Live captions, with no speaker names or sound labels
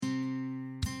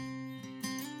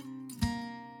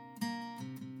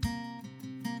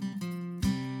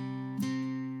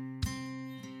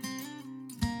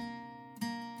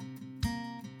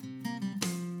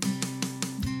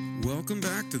Welcome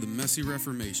back to the Messy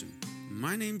Reformation.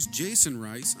 My name's Jason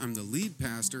Rice. I'm the lead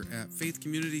pastor at Faith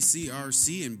Community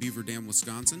CRC in Beaver Dam,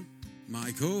 Wisconsin.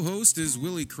 My co-host is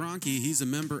Willie Cronky. He's a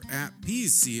member at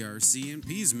Pease CRC in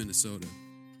Pease, Minnesota.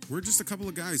 We're just a couple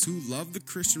of guys who love the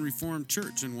Christian Reformed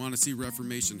Church and want to see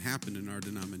Reformation happen in our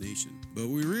denomination. But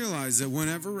we realize that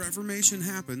whenever Reformation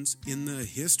happens in the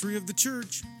history of the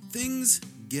church, things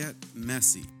get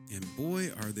messy. And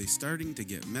boy, are they starting to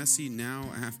get messy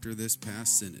now after this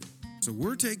past synod. So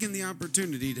we're taking the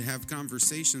opportunity to have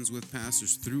conversations with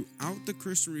pastors throughout the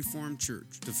Christian Reformed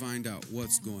Church to find out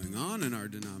what's going on in our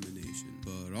denomination,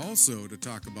 but also to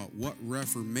talk about what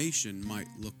Reformation might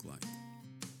look like.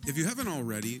 If you haven't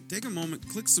already, take a moment,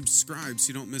 click subscribe so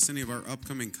you don't miss any of our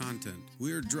upcoming content.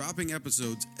 We are dropping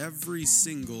episodes every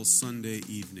single Sunday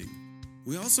evening.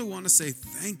 We also want to say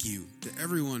thank you to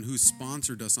everyone who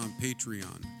sponsored us on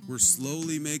Patreon. We're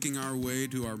slowly making our way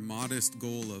to our modest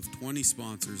goal of 20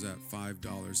 sponsors at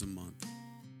 $5 a month.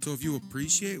 So if you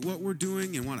appreciate what we're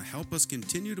doing and want to help us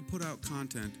continue to put out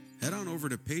content, head on over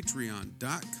to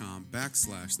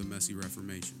patreon.com/The Messy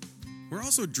Reformation. We're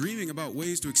also dreaming about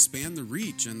ways to expand the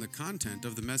reach and the content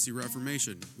of the Messy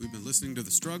Reformation. We've been listening to the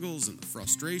struggles and the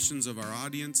frustrations of our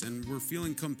audience, and we're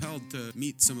feeling compelled to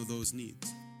meet some of those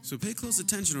needs. So pay close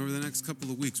attention over the next couple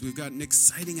of weeks. We've got an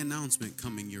exciting announcement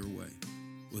coming your way.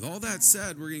 With all that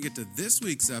said, we're going to get to this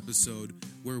week's episode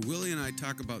where Willie and I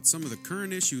talk about some of the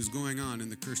current issues going on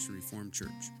in the Christian Reformed Church.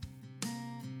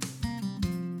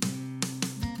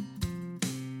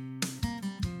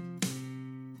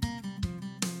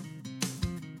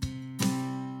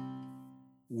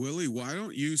 Willie, why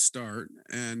don't you start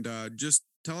and just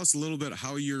tell us a little bit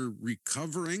how you're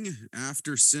recovering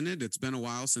after Synod. It's been a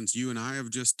while since you and I have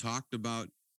just talked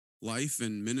about life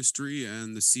and ministry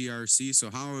and the CRC. So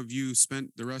how have you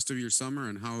spent the rest of your summer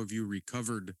and how have you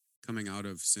recovered coming out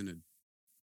of Synod?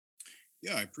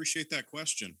 Yeah, I appreciate that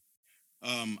question.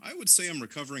 I would say I'm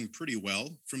recovering pretty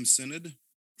well from Synod.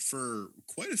 For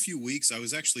quite a few weeks, I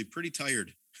was actually pretty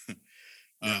tired.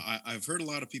 I've heard a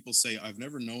lot of people say, I've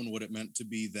never known what it meant to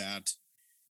be that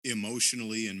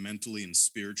emotionally and mentally and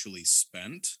spiritually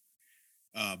spent.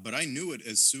 But I knew it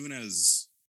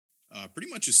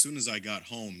pretty much as soon as I got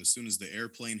home, as soon as the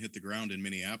airplane hit the ground in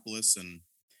Minneapolis and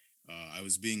I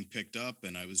was being picked up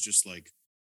and I was just like,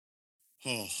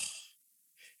 oh,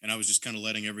 and I was just kind of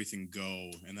letting everything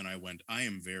go. And then I went, I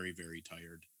am very, very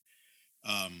tired.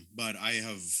 But I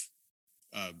have,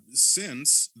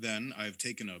 since then, I've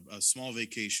taken a small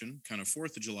vacation. Kind of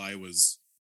 4th of July was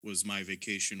my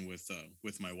vacation with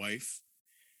my wife.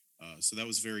 So that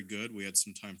was very good. We had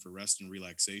some time for rest and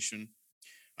relaxation.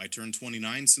 I turned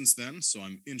 29 since then, so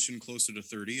I'm inching closer to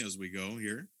 30 as we go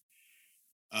here.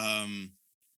 I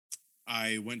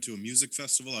went to a music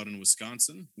festival out in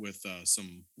Wisconsin with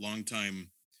some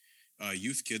longtime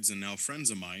youth kids and now friends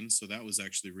of mine. So that was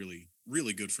actually really,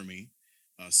 really good for me.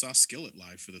 Saw Skillet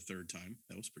live for the 3rd time.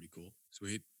 That was pretty cool.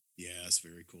 Sweet. Yeah, it's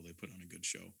very cool. They put on a good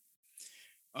show.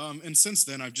 And since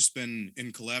then, I've just been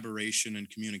in collaboration and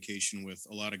communication with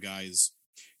a lot of guys,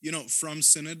 from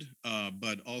Synod,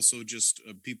 but also just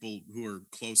people who are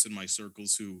close in my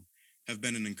circles who have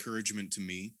been an encouragement to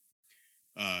me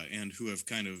and who have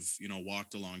kind of,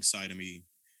 walked alongside of me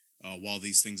while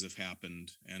these things have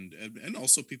happened. And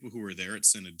also people who are there at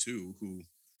Synod too, who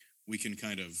we can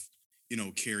kind of,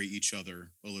 carry each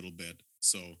other a little bit.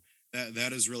 So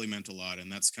that has really meant a lot.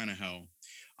 And that's kind of how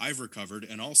I've recovered.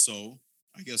 And also,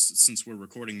 I guess since we're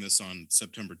recording this on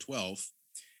September 12th,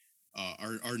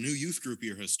 our new youth group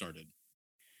year has started.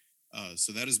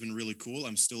 So that has been really cool.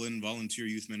 I'm still in volunteer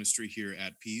youth ministry here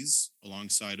at Pease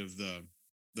alongside of the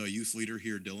youth leader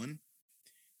here, Dylan.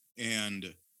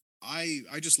 And I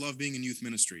just love being in youth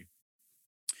ministry.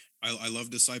 I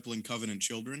love discipling covenant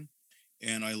children,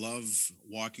 and I love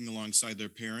walking alongside their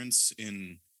parents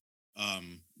in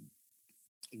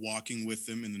walking with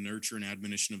them in the nurture and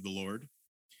admonition of the Lord.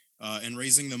 And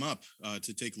raising them up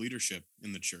to take leadership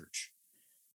in the church.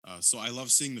 So I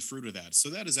love seeing the fruit of that. So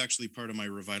that is actually part of my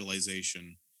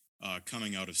revitalization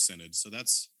coming out of Synod. So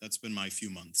that's been my few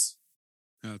months.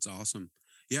 That's awesome.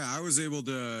 Yeah, I was able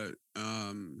to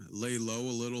lay low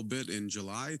a little bit in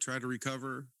July, try to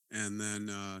recover. And then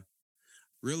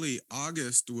really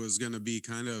August was going to be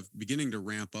kind of beginning to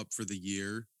ramp up for the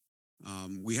year.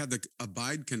 We had the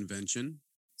Abide Convention.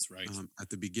 That's right.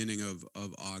 At the beginning of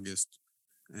August.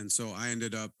 And so I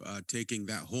ended up taking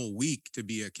that whole week to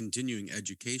be a continuing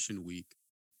education week.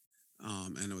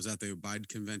 And I was at the Abide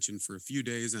Convention for a few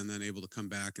days and then able to come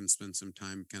back and spend some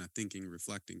time kind of thinking,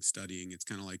 reflecting, studying. It's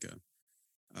kind of like a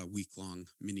week-long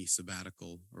mini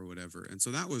sabbatical or whatever. And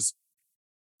so that was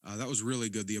That was really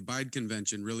good. The Abide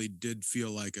Convention really did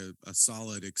feel like a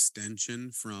solid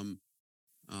extension from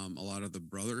a lot of the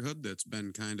brotherhood that's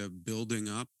been kind of building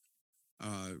up,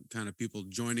 kind of people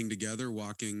joining together,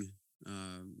 walking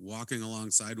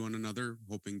alongside one another,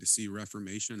 hoping to see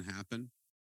reformation happen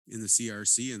in the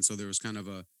CRC. And so there's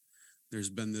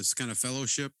been this kind of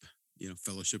fellowship,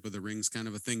 fellowship of the rings kind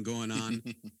of a thing going on,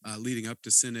 leading up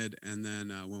to Synod. And then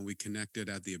when we connected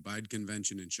at the Abide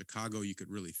Convention in Chicago, you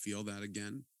could really feel that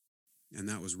again. And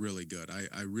that was really good.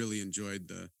 I really enjoyed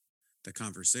the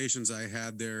conversations I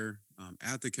had there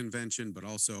at the convention, but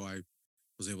also I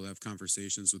was able to have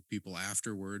conversations with people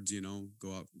afterwards,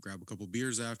 go out, grab a couple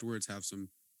beers afterwards, have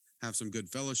some good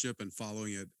fellowship, and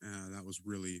following it. That was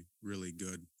really, really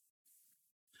good.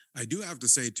 I do have to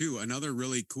say too, another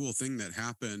really cool thing that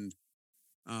happened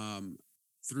um,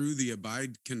 through the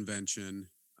Abide Convention.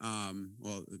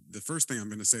 Well, the first thing I'm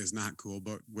going to say is not cool,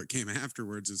 but what came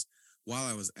afterwards is while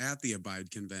I was at the Abide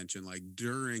Convention, like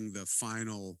during the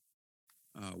final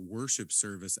worship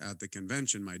service at the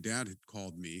convention, my dad had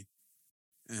called me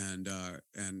and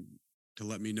to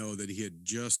let me know that he had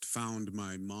just found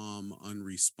my mom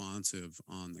unresponsive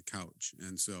on the couch.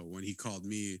 And so when he called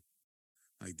me,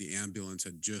 like the ambulance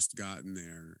had just gotten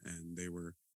there and they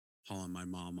were hauling my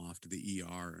mom off to the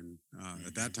ER. And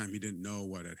at that time, he didn't know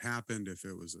what had happened, if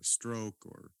it was a stroke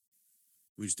or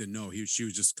we just didn't know. She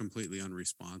was just completely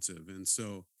unresponsive. And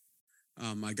so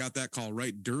I got that call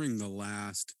right during the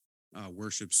last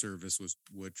worship service,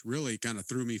 which really kind of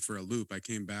threw me for a loop. I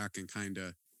came back and kind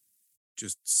of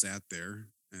just sat there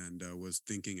and was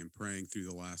thinking and praying through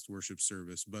the last worship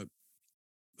service. But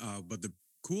the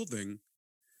cool thing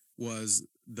was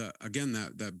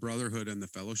that brotherhood and the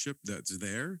fellowship that's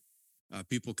there.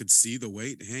 People could see the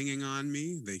weight hanging on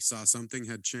me. They saw something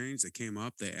had changed. They came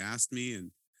up, they asked me,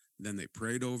 and then they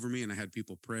prayed over me, and I had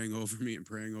people praying over me and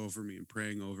praying over me and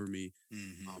praying over me,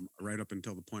 right up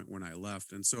until the point when I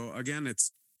left. And so again,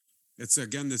 it's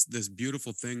again this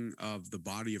beautiful thing of the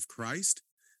body of Christ,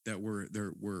 that we're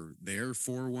there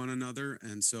for one another.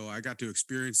 And so I got to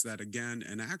experience that again.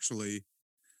 And actually,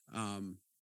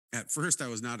 at first I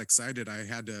was not excited. I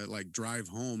had to like drive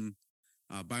home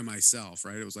by myself,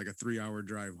 right? It was like a 3-hour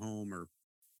drive home, or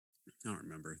I don't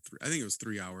remember. I think it was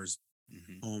 3 hours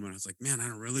home. And I was like, man, I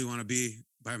don't really want to be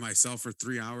by myself for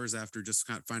 3 hours after just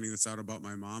kind of finding this out about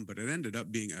my mom. But it ended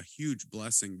up being a huge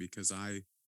blessing because I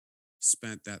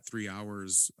spent that 3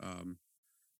 hours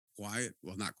quiet.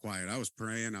 Well, not quiet. I was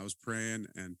praying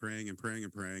and praying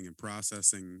and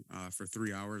processing for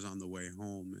 3 hours on the way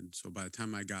home. And so by the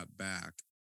time I got back,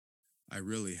 I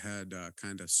really had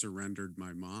kind of surrendered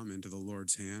my mom into the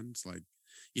Lord's hands. Like,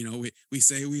 we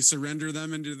say we surrender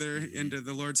them into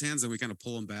the Lord's hands, and we kind of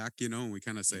pull them back, and we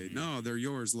kind of say, no, they're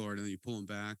yours, Lord. And then you pull them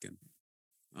back.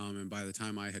 And by the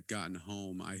time I had gotten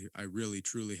home, I really,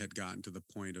 truly had gotten to the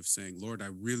point of saying, Lord, I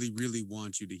really, really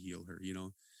want you to heal her.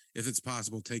 If it's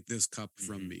possible, take this cup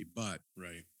from me, but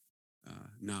right.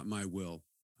 Not my will,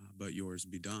 but yours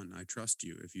be done. I trust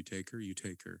you. If you take her, you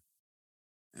take her.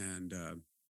 And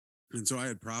so I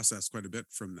had processed quite a bit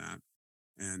from that.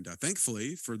 And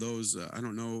thankfully, for those, I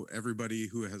don't know everybody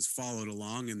who has followed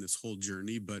along in this whole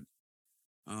journey, but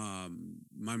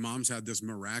my mom's had this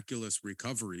miraculous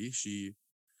recovery. She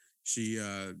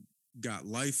got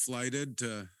life flighted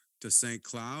to St.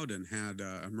 Cloud and had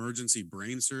emergency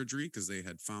brain surgery because they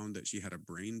had found that she had a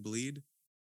brain bleed.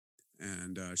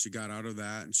 And she got out of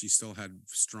that, and she still had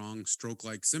strong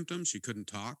stroke-like symptoms. She couldn't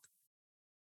talk,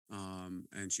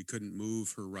 and she couldn't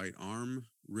move her right arm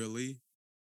really.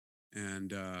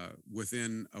 And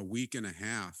within a week and a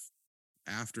half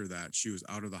after that, she was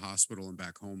out of the hospital and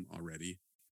back home already.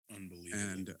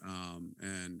 Unbelievable.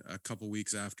 And a couple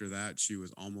weeks after that, she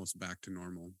was almost back to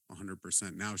normal,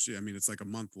 100%. Now it's like a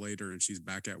month later, and she's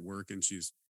back at work, and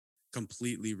she's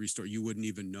completely restored. You wouldn't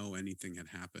even know anything had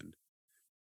happened.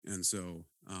 And so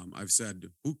I've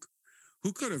said,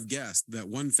 who could have guessed that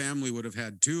one family would have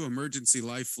had 2 emergency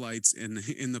life flights in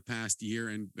the past year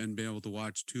and been able to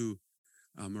watch 2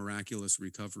 miraculous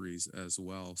recoveries as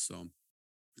well. So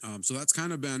that's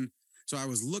kind of been. So I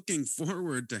was looking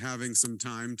forward to having some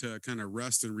time to kind of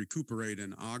rest and recuperate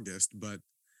in August, but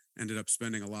ended up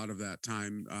spending a lot of that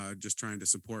time just trying to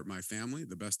support my family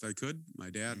the best I could, my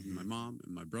dad and my mom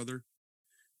and my brother.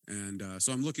 And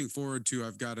so I'm looking forward to,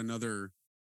 I've got another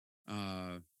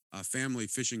a family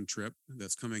fishing trip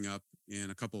that's coming up in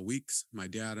a couple of weeks. My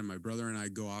dad and my brother and I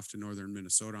go off to northern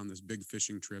Minnesota on this big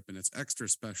fishing trip, and it's extra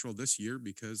special this year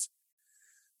because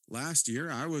last year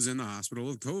I was in the hospital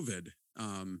with COVID,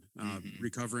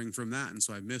 recovering from that. And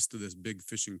so I missed this big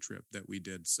fishing trip that we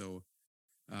did. So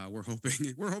we're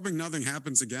hoping we're hoping nothing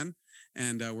happens again,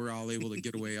 and we're all able to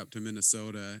get away up to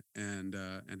Minnesota and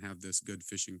have this good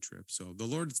fishing trip. So the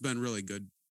Lord's been really good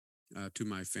to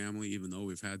my family, even though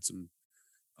we've had some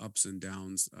ups and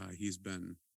downs. He's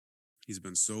been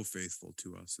so faithful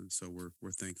to us, and so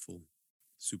we're thankful,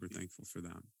 super thankful for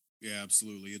that. Yeah,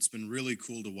 absolutely. It's been really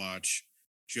cool to watch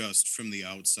just from the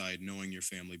outside, knowing your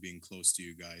family, being close to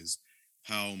you guys,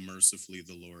 how mercifully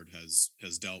the Lord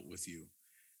has dealt with you.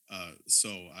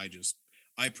 So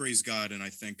I praise God and I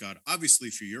thank God,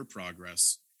 obviously, for your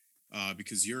progress,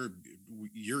 because you're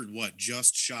what,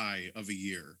 just shy of a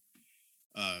year.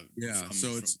 Yeah,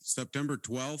 so it's September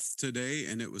 12th today,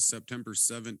 and it was September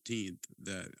 17th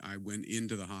that I went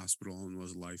into the hospital and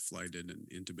was life flighted and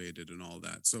intubated and all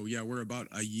that. So yeah, we're about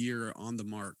a year on the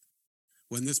mark.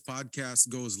 When this podcast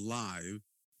goes live,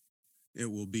 it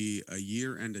will be a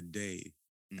year and a day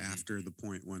after the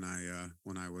point when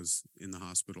I was in the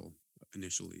hospital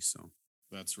initially. So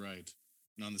that's right.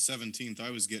 And on the 17th,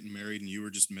 I was getting married, and you were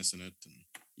just missing it. And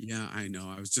yeah, I know.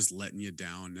 I was just letting you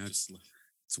down. It's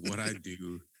what I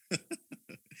do.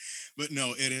 But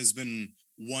no, it has been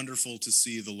wonderful to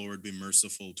see the Lord be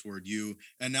merciful toward you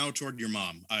and now toward your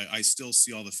mom. I still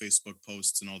see all the Facebook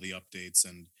posts and all the updates,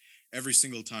 and every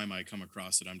single time I come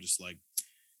across it, I'm just like,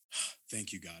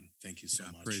 thank you, God. Thank you so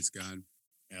much. Praise God.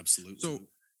 Absolutely. So,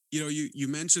 you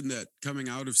mentioned that coming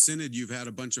out of Synod, you've had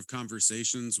a bunch of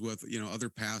conversations with, other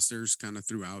pastors kind of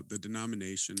throughout the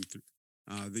denomination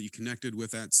that you connected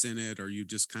with at Synod, or you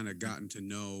just kind of gotten to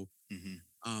know.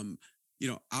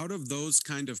 Out of those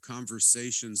kind of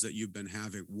conversations that you've been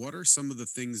having, what are some of the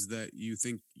things that you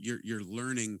think you're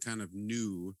learning kind of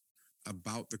new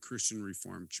about the Christian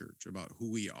Reformed Church, about who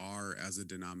we are as a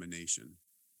denomination?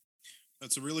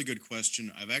 That's a really good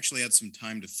question. I've actually had some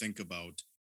time to think about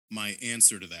my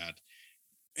answer to that.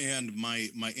 And my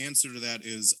answer to that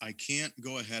is I can't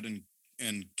go ahead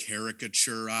and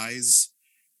caricaturize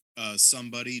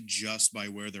somebody just by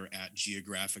where they're at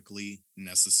geographically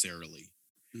necessarily.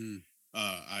 Even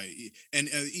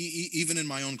in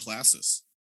my own classes,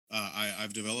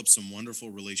 I've developed some wonderful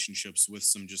relationships with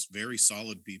some just very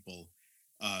solid people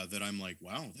that I'm like,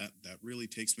 wow, that really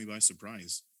takes me by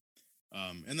surprise.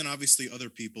 And then obviously other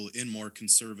people in more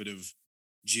conservative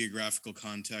geographical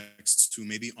contexts who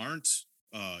maybe aren't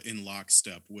in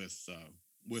lockstep with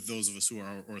those of us who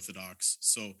are Orthodox.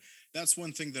 So that's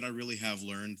one thing that I really have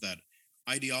learned, that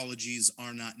ideologies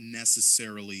are not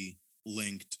necessarily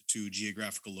linked to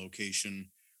geographical location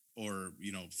or,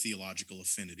 theological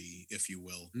affinity, if you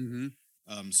will.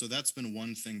 So that's been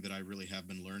one thing that I really have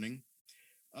been learning.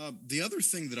 The other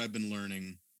thing that I've been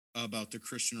learning about the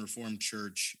Christian Reformed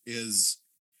Church is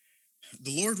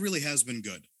the Lord really has been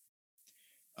good.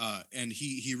 And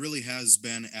he really has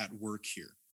been at work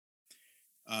here.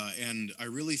 And I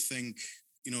really think,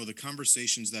 the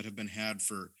conversations that have been had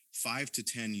for 5 to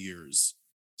 10 years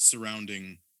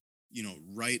surrounding,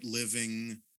 right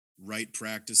living, right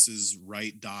practices,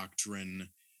 right doctrine,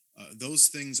 those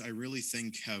things I really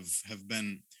think have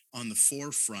been on the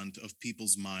forefront of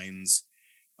people's minds.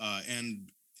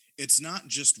 And it's not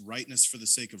just rightness for the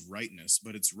sake of rightness,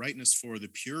 but it's rightness for the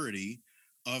purity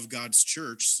of God's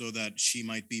church so that she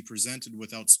might be presented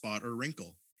without spot or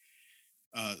wrinkle.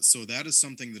 So that is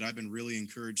something that I've been really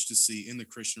encouraged to see in the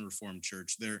Christian Reformed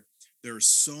Church. There are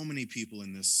so many people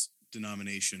in this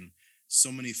denomination,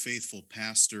 so many faithful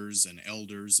pastors and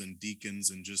elders and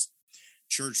deacons and just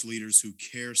church leaders who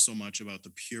care so much about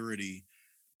the purity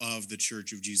of the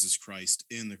Church of Jesus Christ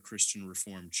in the Christian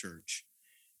Reformed Church.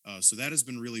 So that has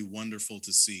been really wonderful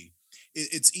to see.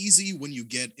 It's easy when you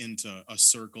get into a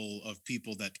circle of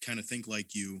people that kind of think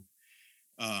like you,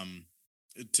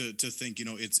 to think,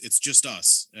 it's just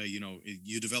us.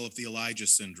 You develop the Elijah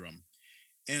syndrome.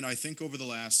 And I think over the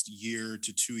last year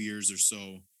to 2 years or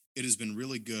so, it has been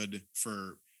really good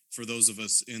for those of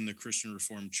us in the Christian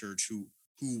Reformed Church who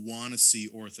want to see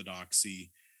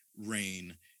orthodoxy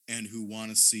reign and who want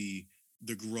to see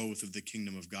the growth of the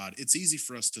kingdom of God. It's easy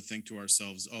for us to think to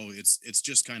ourselves, oh, it's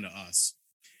just kind of us.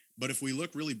 But if we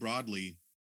look really broadly,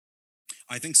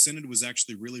 I think Synod was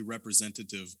actually really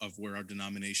representative of where our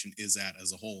denomination is at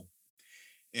as a whole.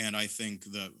 And I think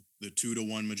the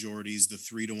 2-to-1 majorities, the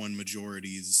 3-to-1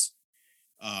 majorities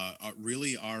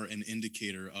really are an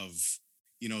indicator of,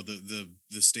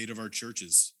 the state of our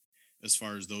churches as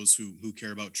far as those who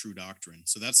care about true doctrine.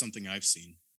 So that's something I've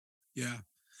seen. Yeah.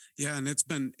 Yeah, and it's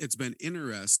been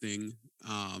interesting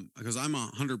because I'm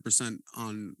 100%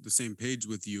 on the same page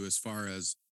with you as far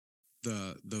as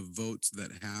the votes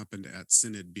that happened at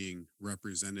Synod being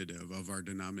representative of our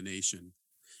denomination.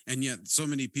 And yet not so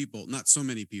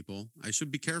many people, I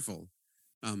should be careful,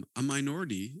 a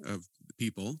minority of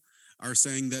people are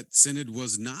saying that Synod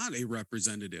was not a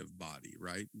representative body,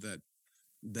 right? That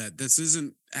this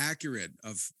isn't accurate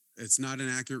it's not an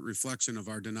accurate reflection of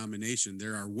our denomination.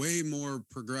 There are way more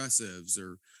progressives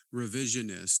or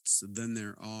revisionists than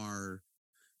there are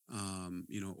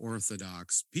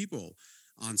Orthodox people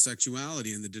on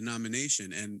sexuality in the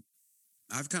denomination. And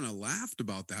I've kind of laughed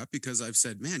about that because I've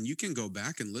said, man, you can go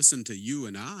back and listen to you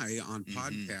and I on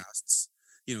podcasts,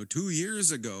 2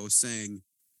 years ago saying,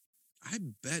 I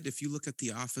bet if you look at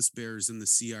the office bearers in the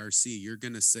CRC, you're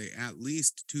going to say at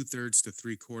least 2/3 to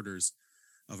 3/4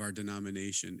 of our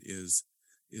denomination is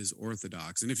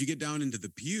Orthodox. And if you get down into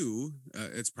the pew,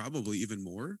 it's probably even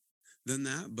more than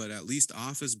that. But at least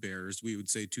office bearers, we would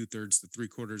say 2/3 to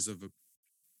 3/4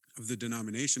 of the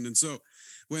denomination. And so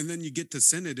when then you get to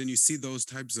Synod and you see those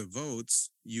types of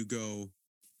votes, you go,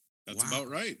 That's wow.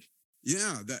 about right.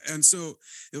 Yeah. And so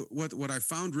what I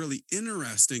found really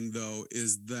interesting, though,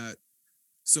 is that,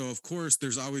 so of course,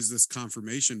 there's always this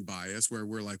confirmation bias where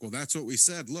we're like, well, that's what we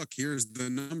said. Look, here's the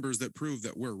numbers that prove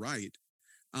that we're right.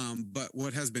 But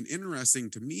what has been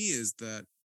interesting to me is that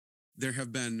there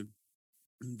have been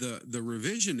the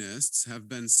revisionists have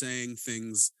been saying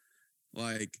things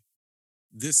like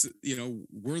this,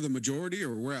 we're the majority,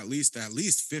 or we're at least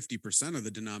 50% of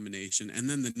the denomination. And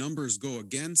then the numbers go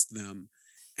against them.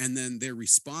 And then their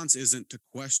response isn't to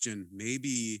question,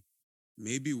 maybe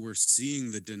we're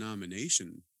seeing the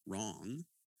denomination wrong.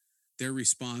 Their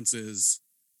response is,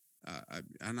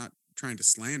 I'm not trying to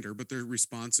slander, but their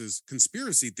response is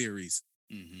conspiracy theories,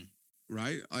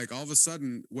 right? Like all of a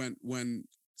sudden, when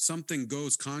something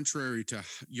goes contrary to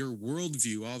your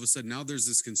worldview, all of a sudden now there's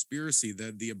this conspiracy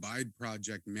that the Abide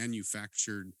Project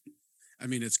manufactured. I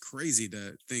mean, it's crazy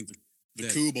to think the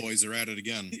Coup Boys are at it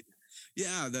again.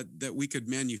 Yeah, that we could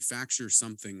manufacture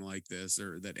something like this,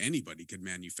 or that anybody could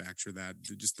manufacture that,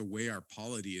 just the way our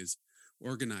polity is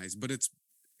organized. But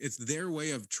it's their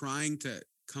way of trying to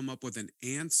come up with an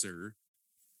answer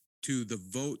to the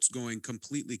votes going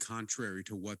completely contrary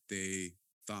to what they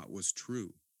thought was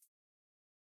true.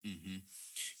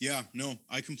 Yeah, no,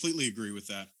 I completely agree with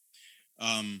that.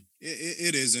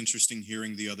 It is interesting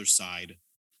hearing the other side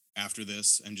after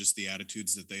this and just the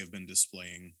attitudes that they have been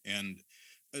displaying. And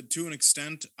to an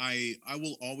extent, I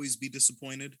will always be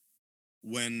disappointed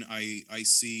when I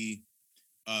see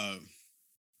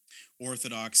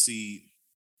Orthodoxy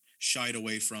shied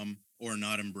away from or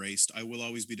not embraced. I will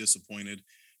always be disappointed.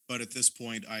 But at this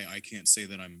point, I can't say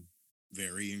that I'm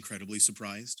very incredibly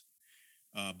surprised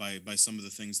by some of the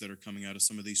things that are coming out of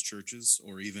some of these churches,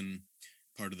 or even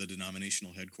part of the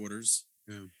denominational headquarters.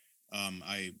 Yeah.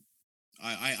 I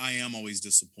am always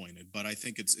disappointed, but I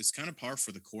think it's kind of par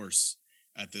for the course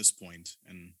at this point.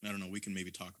 And I don't know, we can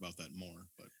maybe talk about that more,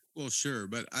 but. Well, sure.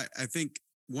 But I think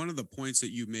one of the points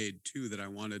that you made too, that I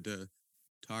wanted to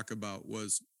talk about,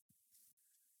 was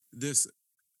this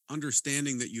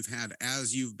understanding that you've had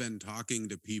as you've been talking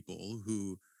to people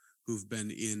who've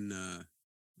been in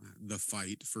the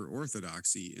fight for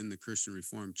orthodoxy in the Christian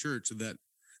Reformed Church, that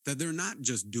they're not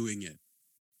just doing it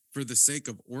for the sake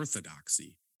of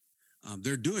orthodoxy.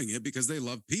 They're doing it because they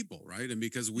love people, right? And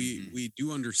because we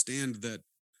do understand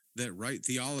that right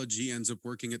theology ends up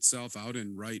working itself out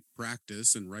in right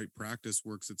practice, and right practice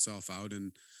works itself out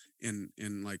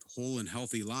in like whole and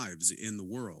healthy lives in the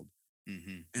world.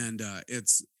 And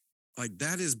it's like,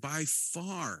 that is by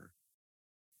far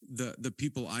the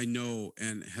people I know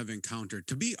and have encountered.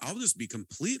 I'll just be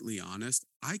completely honest,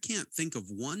 I can't think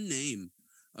of one name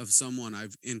of someone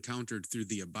I've encountered through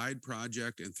the Abide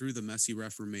Project and through the Messy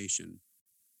Reformation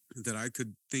that I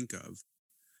could think of.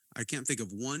 I can't think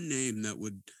of one name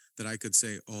that I could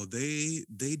say, oh,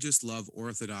 they just love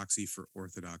orthodoxy for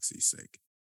orthodoxy's sake.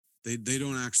 They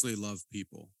don't actually love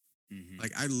people.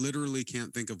 Like, I literally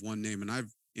can't think of one name, and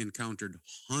I've encountered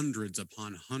hundreds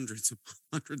upon hundreds upon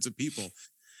hundreds of people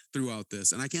throughout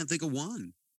this, and I can't think of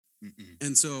one.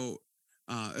 And so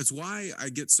it's why I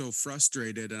get so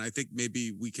frustrated, and I think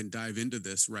maybe we can dive into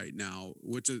this right now,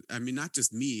 which is, I mean, not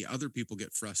just me, other people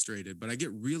get frustrated, but I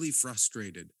get really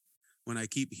frustrated when I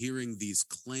keep hearing these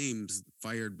claims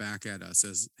fired back at us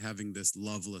as having this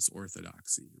loveless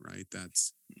orthodoxy, right?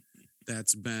 That's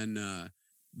been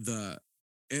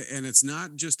and it's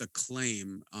not just a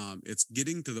claim. It's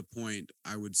getting to the point,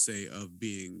 I would say, of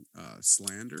being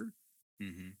slander,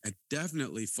 and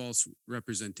definitely false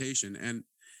representation. And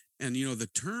the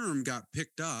term got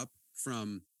picked up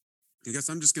from, I guess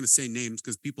I'm just going to say names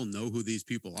because people know who these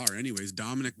people are. Anyways,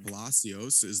 Dominic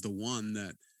Palacios is the one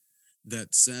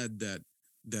that said that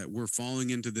we're falling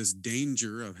into this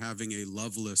danger of having a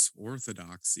loveless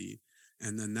orthodoxy.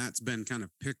 And then that's been kind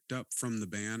of picked up from the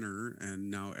banner.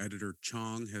 And now editor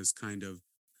Chong has kind of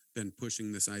been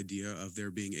pushing this idea of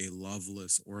there being a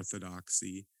loveless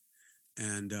orthodoxy.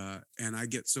 And I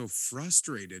get so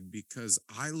frustrated because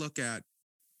I look at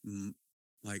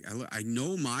I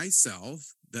know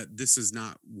myself that this is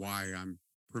not why I'm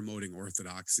promoting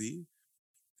orthodoxy.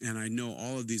 And I know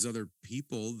all of these other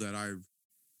people that I've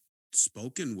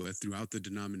spoken with throughout the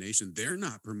denomination, they're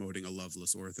not promoting a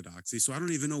loveless orthodoxy. So I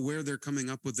don't even know where they're coming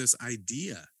up with this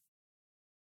idea.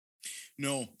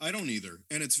 No, I don't either.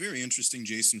 And it's very interesting,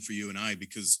 Jason, for you and I,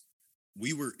 because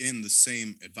we were in the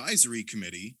same advisory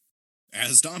committee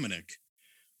as Dominic,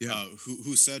 Yeah.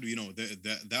 who said,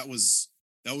 that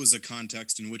was a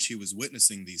context in which he was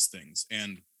witnessing these things.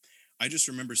 And I just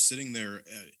remember sitting there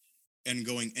and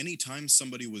going, anytime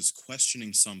somebody was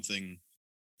questioning something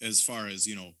as far as,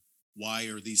 why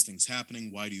are these things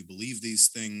happening? Why do you believe these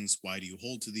things? Why do you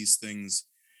hold to these things?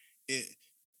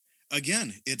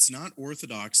 Again, it's not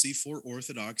orthodoxy for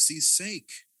orthodoxy's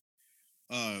sake.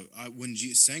 When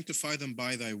you sanctify them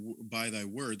by thy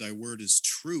word is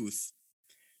truth.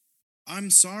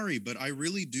 I'm sorry, but I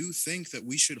really do think that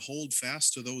we should hold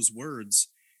fast to those words.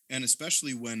 And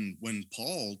especially when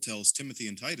Paul tells Timothy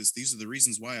and Titus, these are the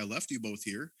reasons why I left you both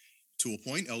here, to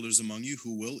appoint elders among you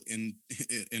who will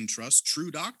entrust true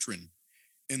doctrine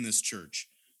in this church.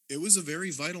 It was a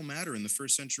very vital matter in the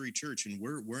first century church, and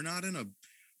we're not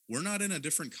in a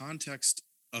different context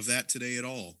of that today at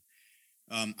all.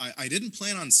 I didn't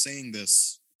plan on saying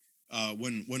this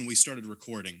when we started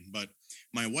recording, but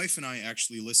my wife and I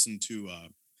actually listened to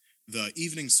the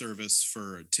evening service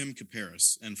for Tim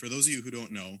Kaparis. And for those of you who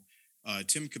don't know,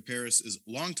 Tim Kaparis is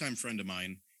a longtime friend of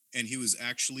mine, and he was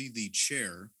actually the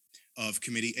chair of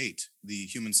Committee 8, the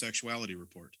Human Sexuality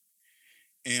Report.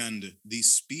 And the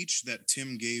speech that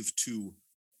Tim gave to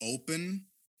open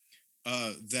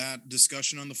that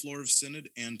discussion on the floor of Synod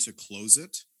and to close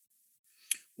it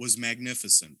was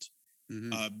magnificent.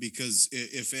 Mm-hmm. Because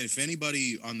if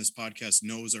anybody on this podcast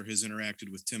knows or has interacted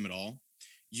with Tim at all,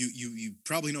 you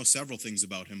probably know several things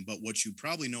about him, but what you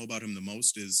probably know about him the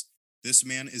most is this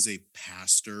man is a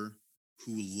pastor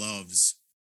who loves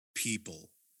people.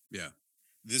 Yeah.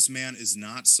 This man is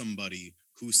not somebody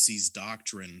who sees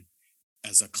doctrine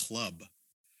as a club.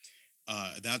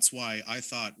 That's why I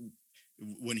thought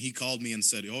when he called me and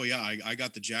said, oh yeah, I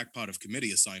got the jackpot of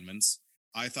committee assignments,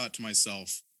 I thought to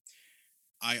myself,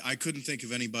 I couldn't think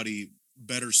of anybody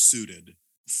better suited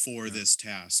for this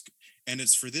task. And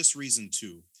it's for this reason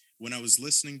too. When I was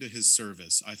listening to his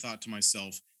service, I thought to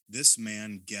myself, this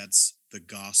man gets the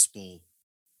gospel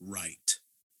right.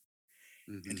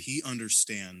 Mm-hmm. And he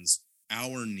understands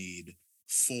our need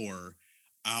for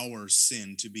our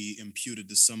sin to be imputed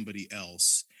to somebody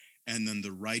else, and then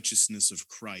the righteousness of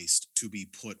Christ to be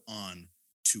put on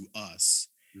to us.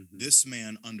 Mm-hmm. This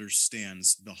man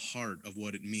understands the heart of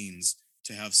what it means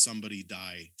to have somebody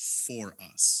die for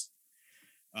us.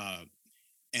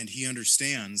 And he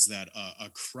understands that a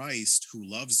Christ who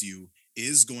loves you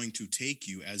is going to take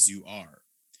you as you are,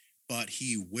 but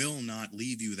he will not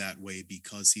leave you that way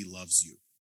because he loves you.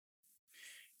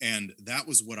 And that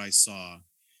was what I saw,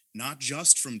 not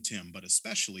just from Tim, but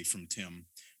especially from Tim,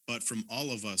 but from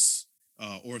all of us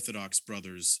Orthodox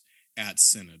brothers at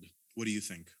Synod. What do you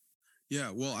think?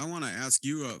 Yeah, well, I want to ask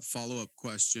you a follow-up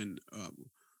question.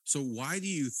 So why do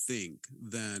you think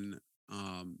then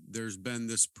there's been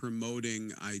this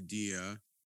promoting idea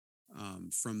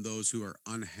from those who are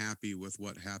unhappy with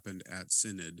what happened at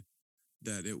Synod,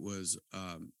 that it was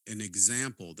an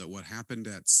example, that what happened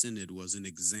at Synod was an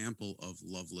example of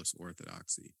loveless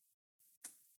orthodoxy?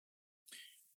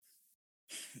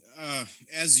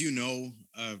 As you know,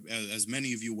 as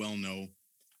many of you well know,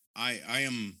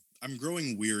 I'm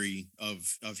growing weary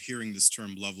of hearing this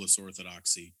term loveless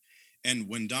orthodoxy. And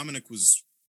when Dominic was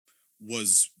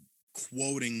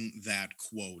quoting that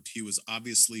quote, he was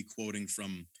obviously quoting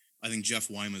from, I think, Jeff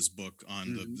Weima's book on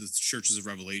mm-hmm. the Churches of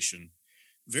Revelation.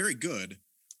 Very good,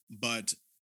 but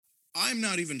I'm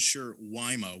not even sure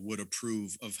Weima would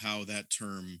approve of how that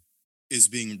term is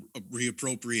being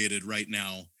reappropriated right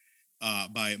now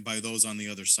by those on the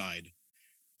other side.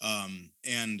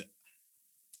 And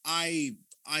I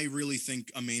really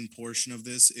think a main portion of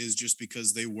this is just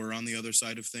because they were on the other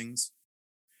side of things.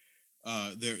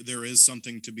 There is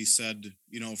something to be said,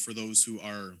 for those who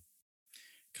are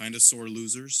kind of sore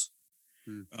losers.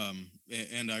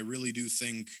 And I really do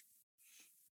think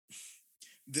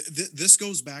this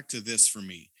goes back to this for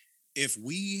me. If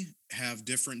we have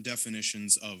different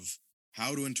definitions of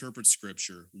how to interpret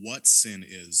scripture, what sin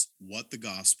is, what the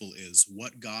gospel is,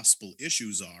 what gospel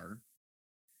issues are,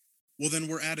 well, then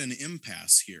we're at an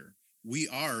impasse here. we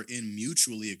are in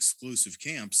mutually exclusive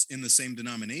camps in the same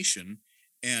denomination.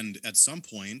 And at some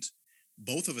point,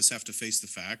 both of us have to face the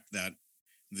fact that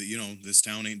this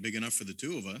town ain't big enough for the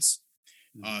two of us.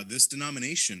 This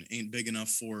denomination ain't big enough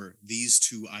for these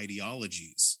two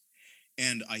ideologies.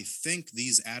 And I think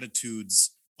these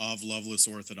attitudes of loveless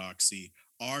orthodoxy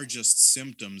are just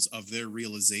symptoms of their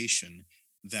realization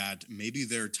that maybe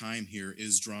their time here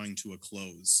is drawing to a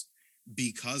close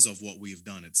because of what we've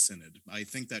done at Synod. I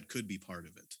think that could be part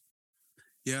of it.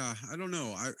 Yeah, I don't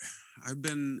know. I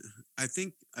think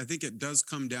it does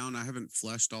come down. I haven't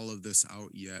fleshed all of this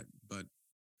out yet, but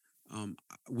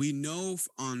we know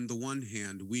on the one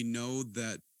hand, we know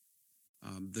that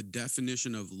the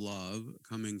definition of love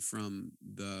coming from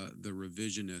the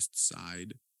revisionist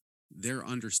side, their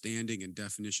understanding and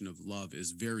definition of love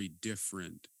is very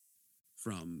different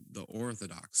from the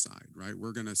Orthodox side, right?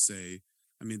 We're going to say,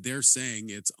 I mean, they're saying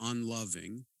it's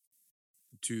unloving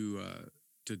to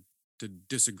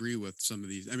disagree with some of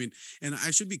these. I mean, and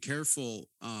I should be careful.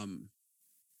 I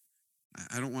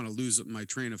don't want to lose my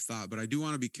train of thought, but I do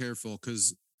want to be careful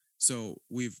because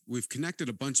we've connected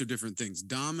a bunch of different things.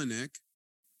 Dominic,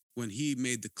 when he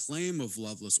made the claim of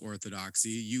loveless orthodoxy,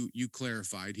 you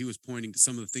clarified he was pointing to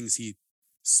some of the things he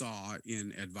saw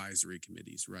in advisory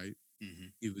committees, right? Mm-hmm.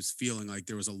 He was feeling like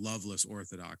there was a loveless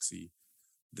orthodoxy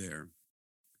there.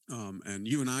 And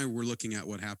you and I were looking at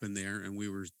what happened there, and we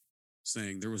were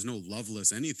saying there was no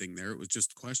loveless anything there. It was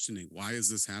just questioning, why is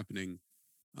this happening?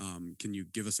 Can you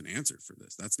give us an answer for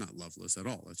this? That's not loveless at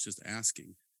all. That's just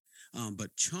asking.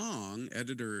 But Chong,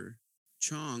 editor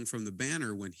Chong from the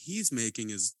Banner, when he's making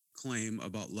his claim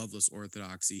about loveless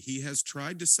orthodoxy, he has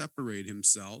tried to separate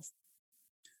himself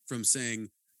from saying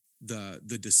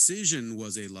the decision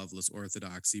was a loveless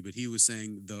orthodoxy, but he was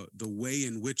saying the way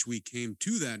in which we came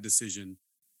to that decision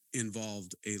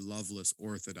involved a loveless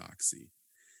orthodoxy.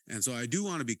 And so I do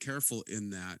want to be careful in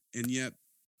that. And yet,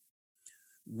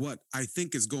 what I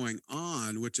think is going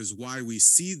on, which is why we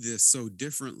see this so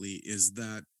differently, is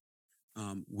that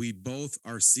we both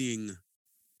are seeing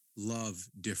love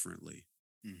differently.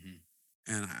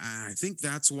 Mm-hmm. And I think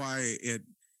that's why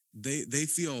they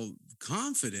feel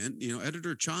confident.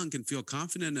 Editor Chong can feel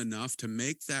confident enough to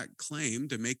make that claim,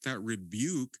 to make that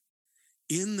rebuke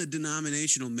in the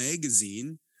denominational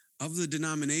magazine of the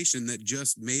denomination that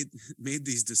just made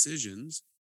these decisions.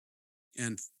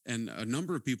 And a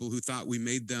number of people who thought we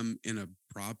made them in a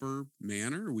proper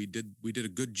manner. We did a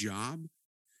good job.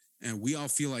 And we all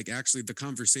feel like actually the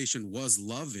conversation was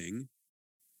loving.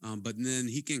 But then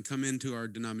he can come into our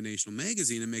denominational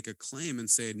magazine and make a claim and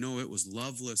say, no, it was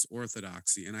loveless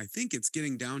orthodoxy. And I think it's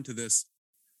getting down to this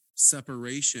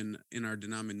separation in our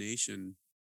denomination,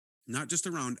 not just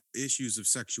around issues of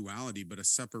sexuality, but a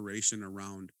separation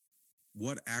around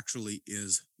what actually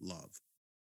is love.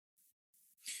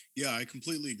 Yeah, I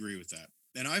completely agree with that.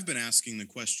 And I've been asking the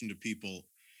question to people,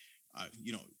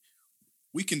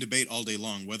 we can debate all day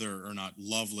long whether or not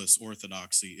loveless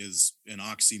orthodoxy is an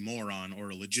oxymoron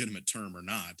or a legitimate term or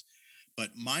not.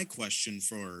 But my question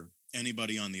for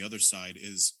anybody on the other side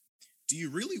is, do you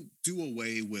really do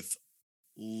away with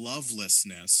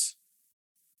lovelessness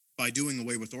by doing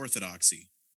away with orthodoxy?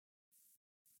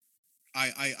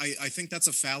 I think that's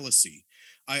a fallacy.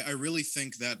 I really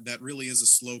think that really is a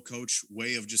slow coach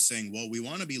way of just saying, well, we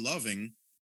want to be loving,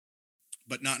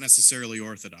 but not necessarily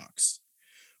orthodox.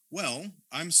 Well,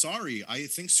 I'm sorry. I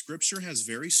think Scripture has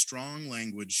very strong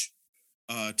language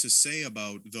to say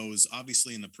about those,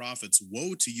 obviously in the prophets.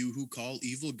 Woe to you who call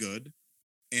evil good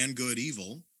and good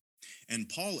evil. And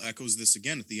Paul echoes this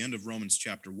again at the end of Romans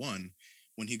chapter 1,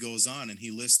 when he goes on and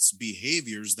he lists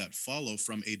behaviors that follow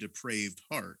from a depraved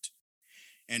heart.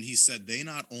 And he said they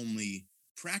not only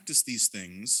practice these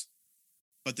things,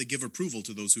 but they give approval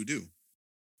to those who do.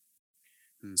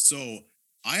 So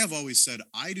I have always said,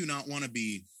 I do not want to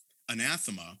be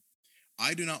anathema.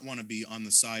 I do not want to be on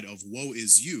the side of woe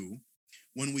is you.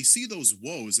 When we see those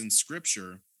woes in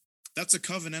Scripture, that's a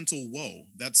covenantal woe.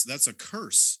 That's a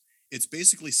curse. It's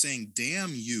basically saying,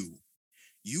 damn you.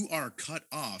 You are cut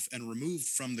off and removed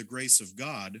from the grace of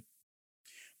God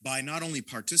by not only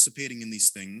participating in these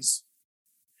things,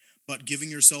 but giving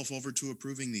yourself over to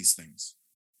approving these things.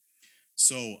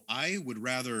 So I would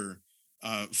rather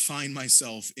find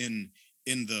myself in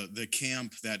the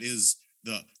camp that is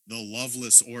the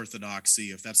loveless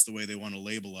orthodoxy, if that's the way they want to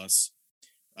label us.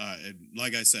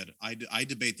 Like I said, I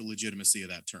debate the legitimacy of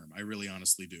that term. I really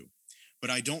honestly do. But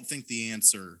I don't think the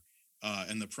answer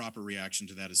and the proper reaction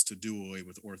to that is to do away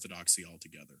with orthodoxy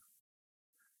altogether.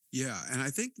 Yeah, and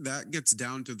I think that gets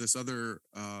down to this other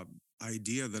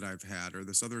idea that I've had, or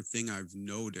this other thing I've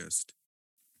noticed,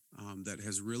 that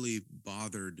has really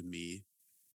bothered me.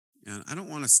 And I don't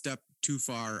want to step too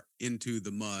far into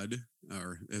the mud,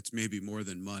 or it's maybe more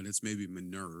than mud, it's maybe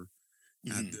manure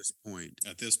at this point.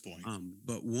 At this point.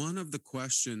 But one of the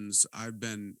questions I've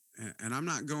been, and I'm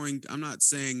not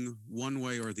saying one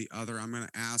way or the other, I'm going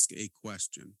to ask a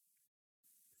question.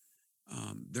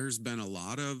 There's been a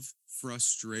lot of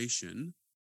frustration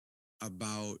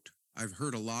I've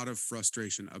heard a lot of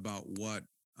frustration about what,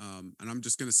 and I'm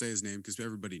just going to say his name because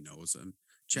everybody knows him,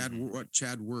 what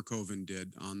Chad Workhoven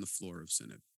did on the floor of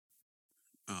Synod,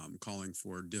 calling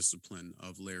for discipline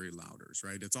of Larry Louders,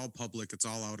 right? It's all public. It's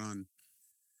all out on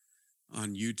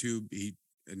YouTube. He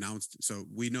announced, so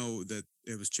we know that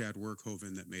it was Chad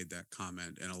Workhoven that made that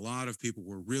comment. And a lot of people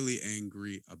were really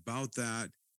angry about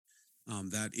that.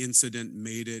 That incident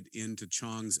made it into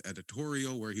Chong's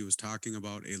editorial where he was talking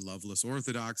about a loveless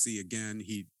orthodoxy. Again,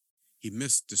 he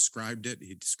misdescribed it.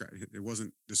 It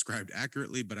wasn't described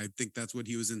accurately, but I think that's what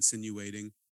he was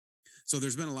insinuating. So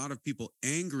there's been a lot of people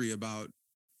angry about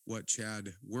what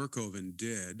Chad Workhoven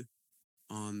did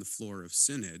on the floor of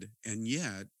Synod, and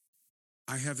yet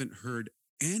I haven't heard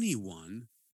anyone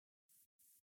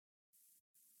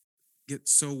get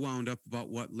so wound up about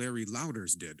what Larry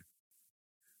Louders did.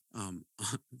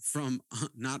 From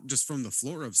not just from the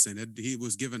floor of Synod, he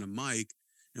was given a mic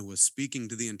and was speaking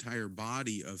to the entire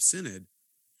body of Synod,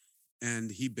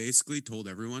 and he basically told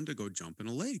everyone to go jump in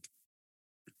a lake.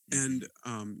 And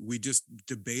we just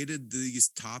debated these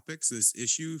topics, this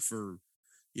issue for,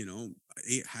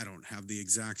 I don't have the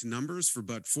exact numbers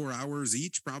but 4 hours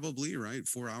each, probably, right?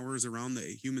 4 hours around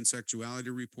the human sexuality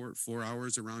report, 4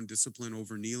 hours around discipline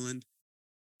over Neeland.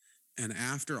 And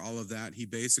after all of that, he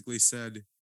basically said,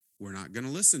 we're not going to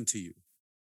listen to you.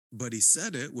 But he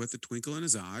said it with a twinkle in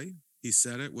his eye. He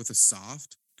said it with a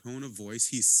soft tone of voice.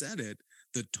 He said it,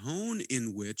 the tone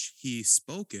in which he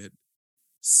spoke it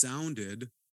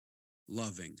sounded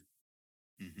loving.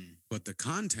 But the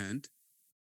content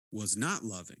was not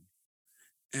loving.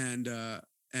 And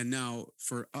now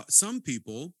for some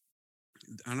people,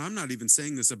 and I'm not even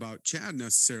saying this about Chad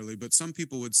necessarily, but some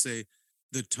people would say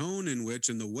the tone in which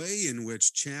and the way in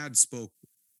which Chad spoke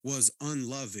was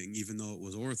unloving, even though it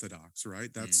was orthodox,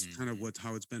 right? That's kind of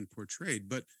how it's been portrayed.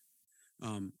 But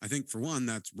I think for one,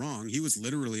 that's wrong. He was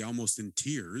literally almost in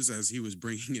tears as he was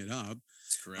bringing it up.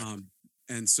 Correct.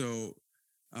 And so,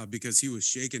 because he was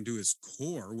shaken to his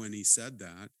core when he said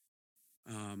that.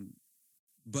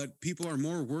 But people are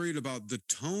more worried about the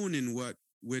tone in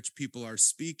which people are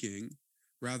speaking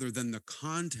rather than the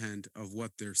content of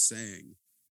what they're saying.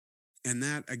 And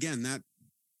that, again,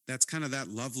 that's kind of that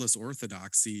loveless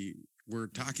orthodoxy we're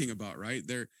talking about, right?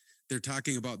 They're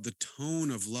talking about the tone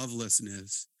of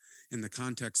lovelessness in the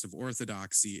context of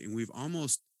orthodoxy, and we've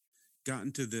almost gotten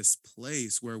to this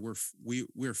place where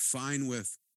we're fine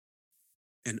with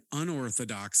an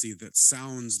unorthodoxy that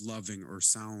sounds loving or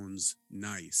sounds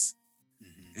nice,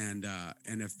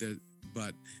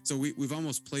 so we've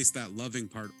almost placed that loving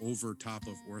part over top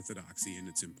of orthodoxy and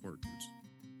its importance.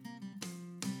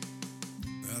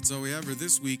 That's all we have for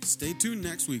this week. Stay tuned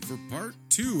next week for part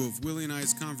 2 of Willie and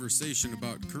I's conversation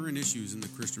about current issues in the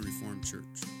Christian Reformed Church.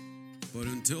 But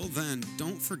until then,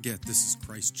 don't forget this is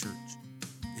Christ's church,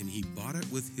 and he bought it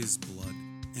with his blood.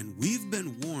 And we've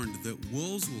been warned that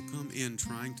wolves will come in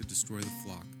trying to destroy the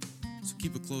flock. So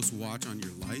keep a close watch on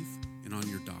your life and on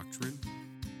your doctrine.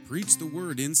 Preach the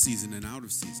word in season and out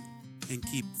of season, and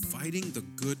keep fighting the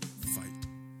good fight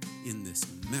in this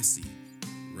messy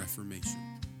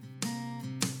Reformation.